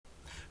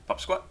Pop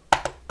Squat,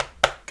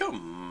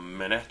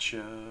 coming at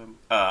you.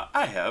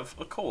 I have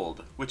a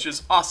cold, which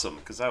is awesome,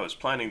 because I was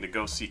planning to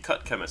go see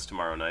Cut Chemist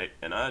tomorrow night,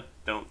 and I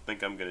don't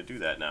think I'm going to do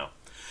that now.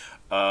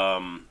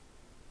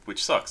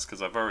 Which sucks,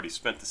 because I've already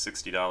spent the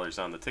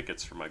 $60 on the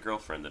tickets for my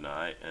girlfriend and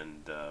I,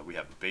 and we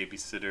have a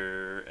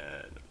babysitter,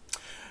 and,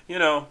 you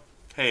know,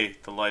 hey,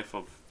 the life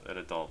of an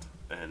adult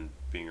and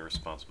being a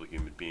responsible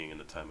human being in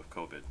the time of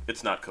COVID.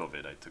 It's not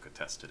COVID, I took a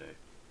test today.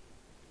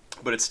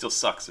 But it still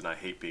sucks, and I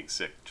hate being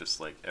sick, just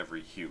like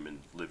every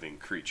human living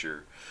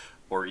creature,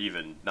 or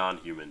even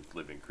non-human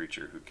living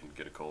creature who can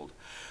get a cold.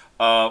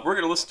 We're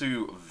going to listen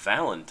to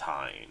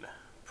Valentine,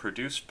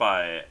 produced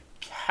by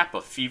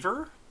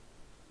kappafvr,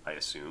 I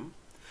assume.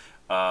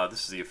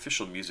 This is the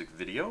official music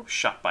video,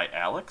 shot by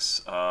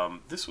Alex.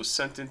 This was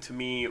sent in to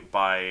me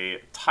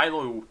by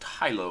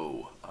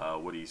Tylo.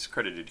 What he's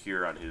credited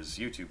here on his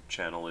YouTube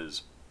channel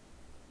is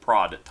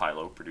Prod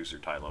Tylo, producer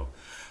Tylo.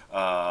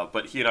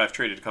 But he and I have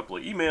traded a couple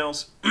of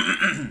emails.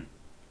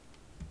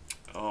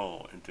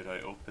 Oh, and did I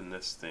open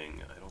this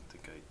thing? I don't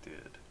think I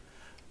did.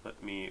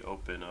 Let me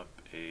open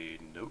up a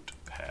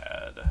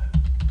notepad,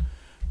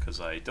 because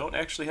I don't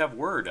actually have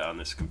Word on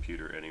this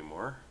computer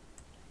anymore,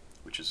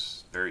 which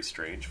is very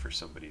strange for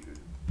somebody who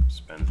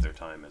spends their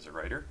time as a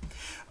writer.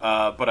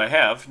 But I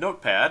have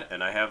Notepad,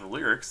 and I have the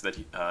lyrics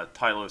that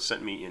Tylo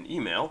sent me in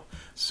email.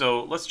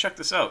 So let's check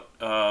this out.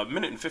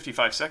 Minute and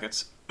 55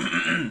 seconds.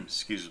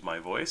 Excuse my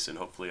voice, and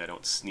hopefully I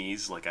don't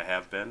sneeze like I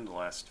have been the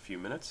last few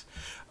minutes.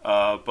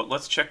 But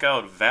let's check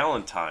out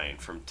Valentine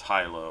from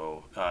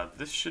Tylo.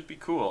 This should be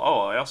cool.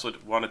 Oh, I also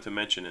wanted to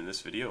mention in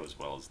this video, as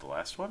well as the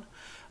last one,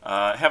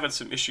 having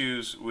some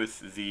issues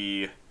with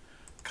the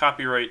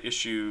copyright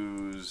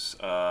issues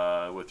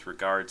with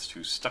regards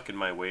to Stuck in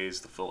My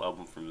Ways, the full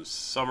album from the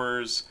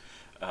Summers.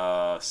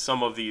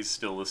 Some of these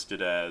still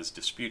listed as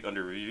dispute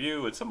under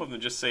review, and some of them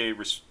just say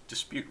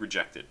dispute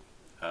rejected.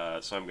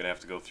 So I'm going to have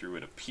to go through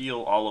and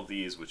appeal all of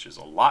these, which is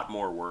a lot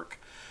more work.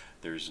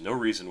 There's no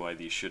reason why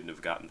these shouldn't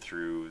have gotten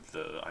through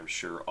the, I'm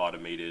sure,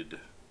 automated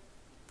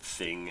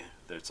thing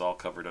that's all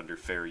covered under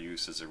fair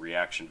use as a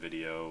reaction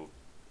video.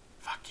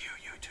 Fuck you,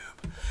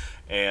 YouTube.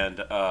 And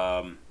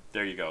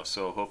there you go.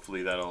 So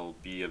hopefully that'll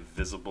be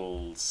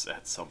visible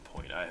at some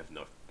point. I have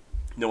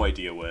no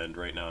idea when.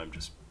 Right now I'm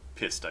just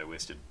pissed I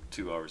wasted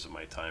 2 hours of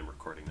my time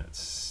recording that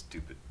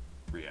stupid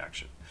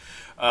reaction.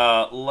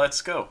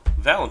 Let's go.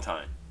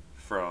 Valentine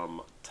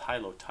from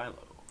Tylo.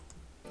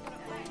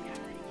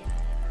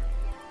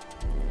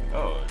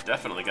 Oh,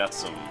 definitely got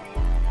some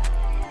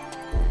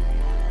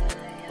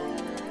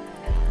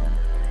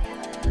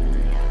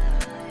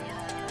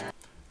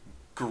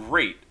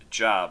great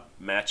job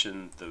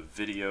matching the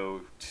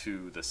video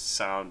to the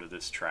sound of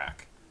this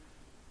track.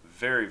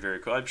 Very, very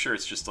cool. I'm sure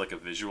it's just like a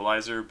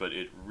visualizer, but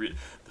the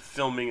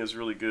filming is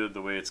really good,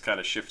 the way it's kind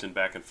of shifting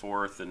back and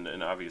forth,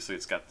 and obviously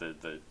it's got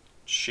the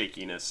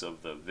shakiness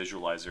of the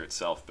visualizer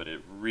itself, but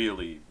it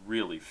really,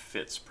 really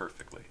fits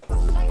perfectly.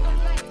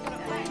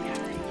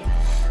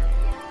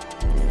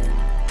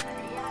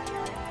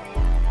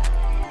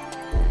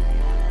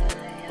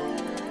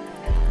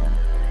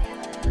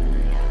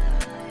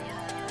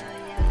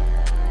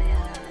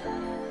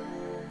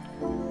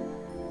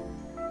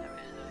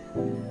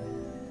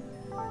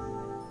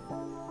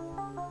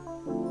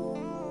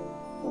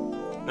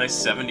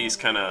 Nice 70s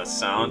kind of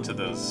sound to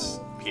those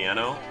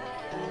piano.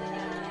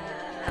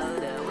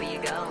 Hold up, where you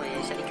going?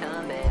 Shawty,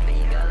 come back, where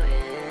you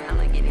going?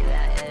 I'ma give you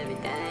that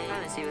everything.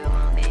 Promise you it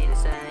won't be the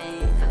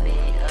same. For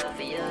me, or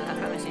for you. I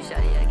promise you,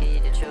 shawty, I give you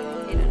the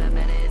truth. It do not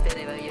matter if it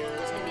ever used.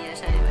 Hit me and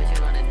show you what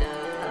you wanna do.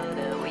 Hold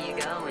up, where you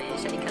going?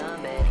 Shawty,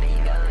 come back, where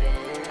you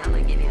going? I'ma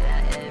give you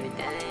that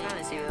everything.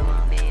 Promise you it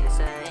won't be the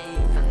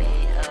same. For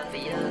me, or for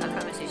you. I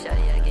promise you,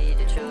 shawty, I give you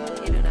the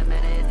truth. It do not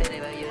matter if it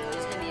ever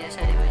used. Hit me and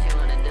show you what you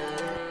wanna do.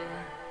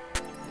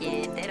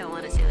 Yeah, they don't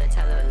wanna see the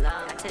Tylo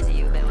alone. I texted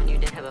you back when you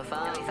didn't have a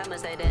phone. If I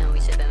must stay down, we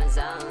should balance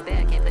zone. Babe,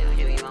 I can't play with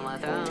you, you on my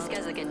throne. This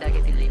guy's looking dark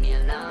if you leave me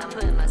alone. I'm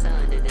putting myself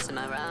under this, am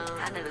I wrong?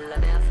 I never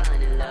love it, I'm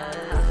falling in love.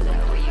 Hold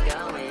up, where you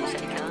going?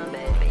 Shawty, come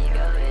back, where you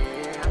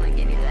going? I'ma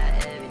give you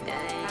that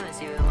everything. Promise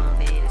you it won't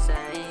be the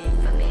same.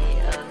 For me,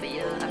 or for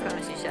you. I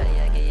promise you, shawty,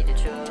 I give you the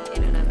truth.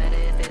 It do not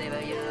matter if it ever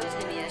used.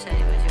 Hit me and show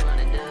you what you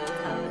wanna do.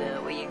 Hold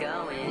up, where you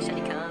going?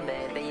 Shawty, come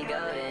back, where you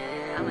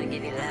going? I'ma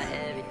give you that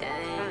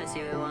everything. Promise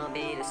you it won't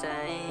be the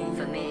same.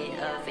 For me,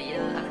 or for you.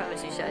 I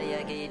promise you, shawty,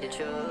 I give you the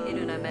truth. It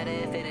do not matter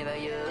if it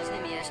ever used.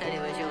 Hit me and show you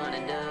what you wanna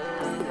do.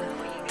 Where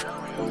you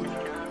going?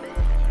 Shawty, come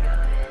back, where you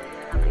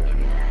going? I'ma give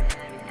you that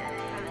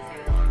everything.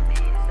 Promise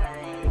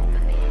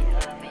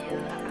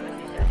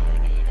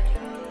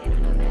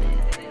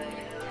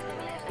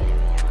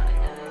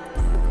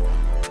you it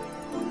won't be the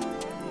same.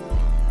 For me,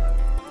 or for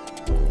you. I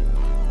promise you,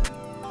 shawty, I give you the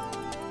truth.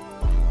 It do not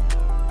matter if it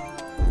ever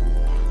used. Hit me and show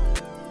you what you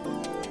wanna do.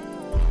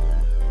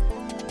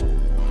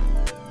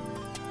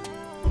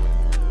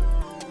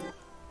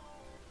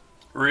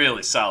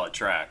 Really solid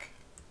track.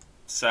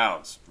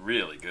 Sounds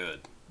really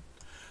good.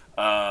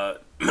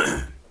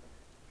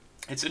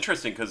 It's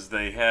interesting because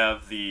they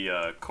have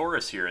the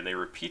chorus here, and they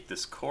repeat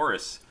this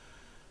chorus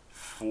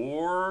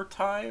 4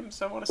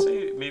 times, I want to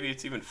say. Maybe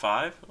it's even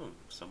 5. Oh,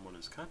 someone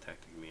is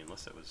contacting me,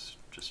 unless that was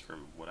just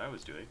from what I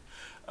was doing.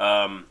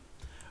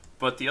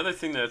 But the other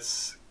thing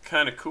that's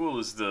kind of cool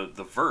is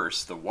the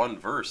verse, the one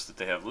verse that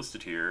they have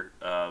listed here,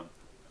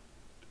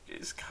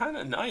 is kind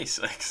of nice.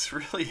 Like, it's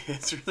really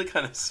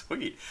kind of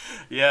sweet.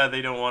 Yeah,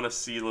 they don't want to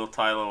see little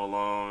Tylo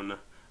alone.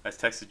 I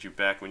texted you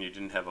back when you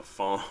didn't have a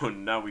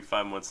phone. Now we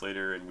 5 months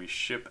later and we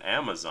ship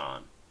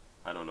Amazon.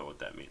 I don't know what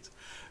that means.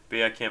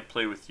 Bae, I can't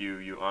play with you.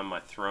 You on my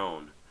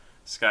throne.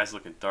 Sky's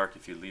looking dark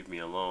if you leave me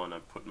alone.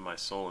 I'm putting my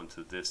soul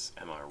into this.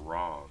 Am I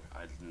wrong?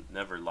 I'd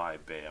never lie,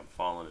 Bae. I'm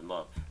falling in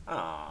love.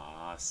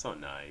 Ah, so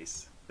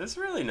nice. This is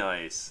really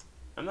nice.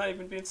 I'm not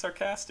even being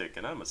sarcastic,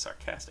 and I'm a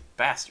sarcastic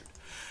bastard.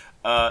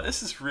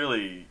 This is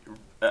really,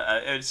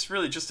 it's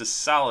really just a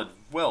solid,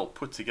 well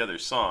put together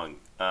song,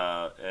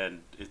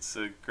 and it's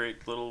a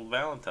great little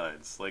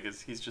Valentine's. Like,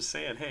 he's just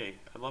saying, hey,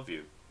 I love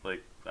you.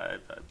 Like, I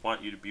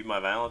want you to be my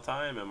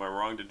Valentine. Am I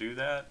wrong to do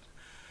that?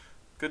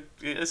 Good.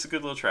 It's a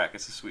good little track.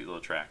 It's a sweet little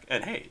track.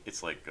 And hey,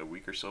 it's like a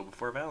week or so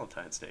before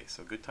Valentine's Day,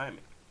 so good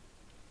timing.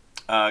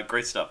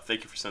 Great stuff.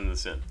 Thank you for sending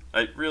this in.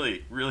 I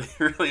really, really,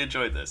 really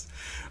enjoyed this.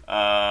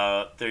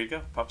 There you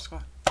go, Papa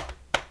Squad.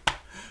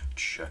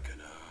 Check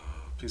it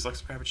out. Please like,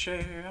 subscribe, and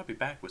share. I'll be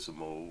back with some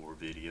more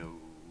videos.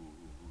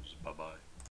 Bye-bye.